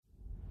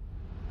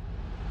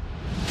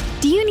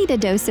need a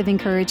dose of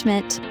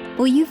encouragement?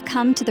 Well, you've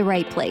come to the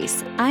right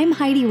place. I'm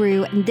Heidi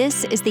Rue, and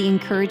this is the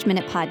Encourage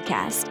Minute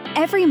Podcast.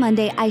 Every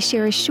Monday, I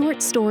share a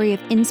short story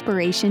of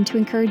inspiration to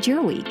encourage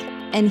your week.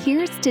 And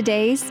here's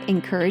today's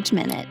Encourage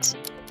Minute.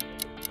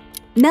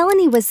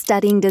 Melanie was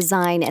studying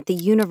design at the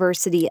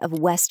University of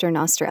Western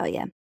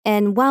Australia.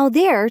 And while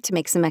there, to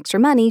make some extra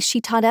money,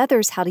 she taught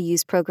others how to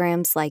use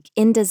programs like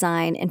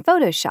InDesign and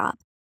Photoshop.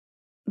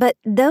 But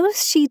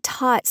those she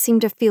taught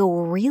seemed to feel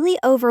really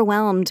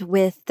overwhelmed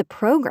with the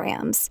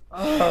programs.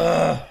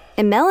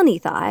 And Melanie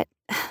thought,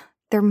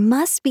 there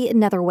must be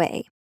another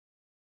way.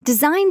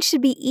 Design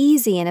should be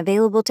easy and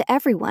available to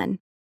everyone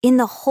in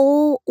the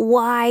whole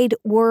wide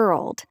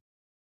world.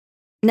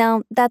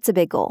 Now, that's a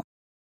big goal.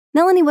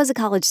 Melanie was a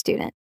college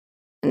student.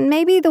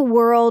 Maybe the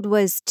world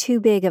was too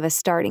big of a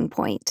starting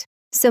point.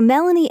 So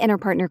Melanie and her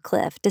partner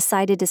Cliff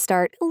decided to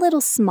start a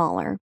little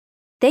smaller.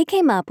 They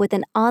came up with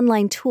an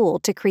online tool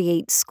to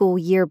create school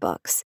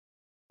yearbooks.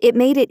 It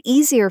made it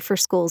easier for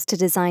schools to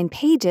design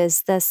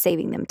pages, thus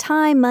saving them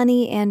time,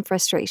 money, and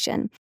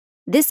frustration.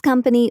 This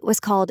company was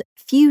called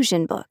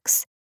Fusion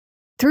Books.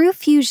 Through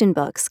Fusion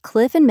Books,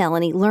 Cliff and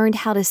Melanie learned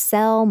how to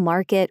sell,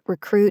 market,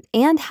 recruit,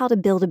 and how to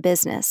build a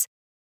business.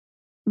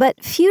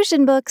 But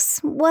Fusion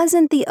Books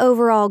wasn't the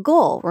overall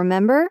goal,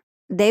 remember?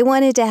 They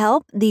wanted to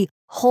help the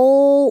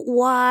whole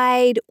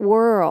wide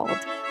world.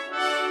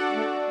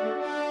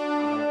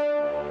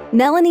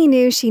 Melanie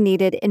knew she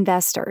needed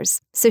investors,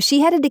 so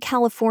she headed to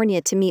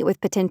California to meet with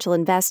potential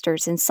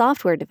investors and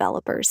software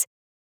developers.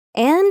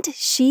 And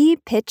she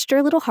pitched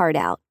her little heart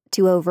out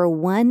to over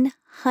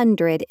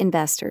 100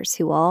 investors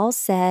who all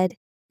said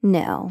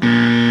no.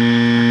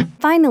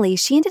 Finally,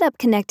 she ended up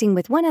connecting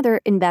with one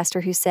other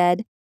investor who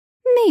said,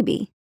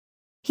 maybe.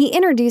 He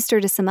introduced her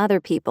to some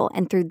other people,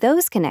 and through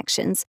those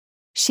connections,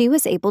 she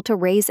was able to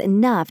raise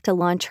enough to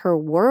launch her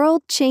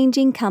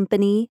world-changing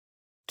company,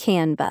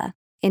 Canva,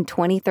 in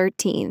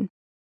 2013.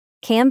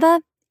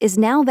 Canva is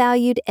now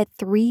valued at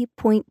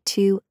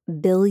 $3.2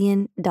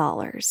 billion.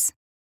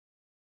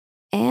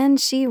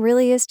 And she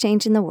really is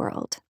changing the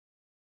world.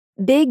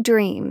 Big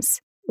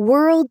dreams,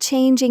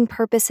 world-changing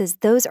purposes,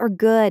 those are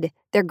good.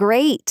 They're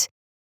great.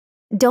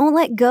 Don't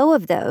let go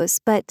of those,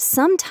 but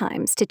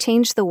sometimes to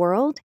change the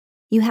world,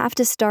 you have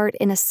to start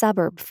in a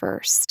suburb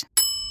first.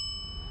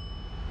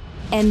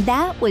 And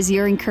that was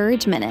your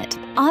Encourage Minute.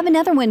 I'll have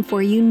another one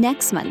for you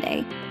next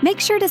Monday. Make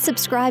sure to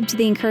subscribe to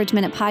the Encourage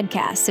Minute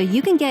podcast so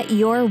you can get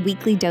your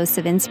weekly dose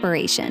of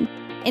inspiration.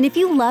 And if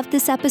you loved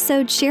this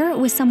episode, share it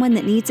with someone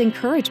that needs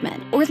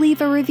encouragement or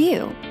leave a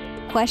review.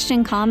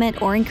 Question, comment,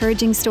 or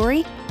encouraging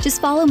story? Just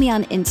follow me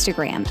on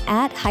Instagram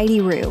at Heidi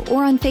Rue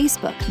or on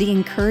Facebook, The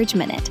Encourage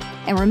Minute.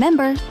 And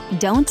remember,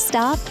 don't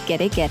stop, get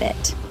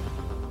it.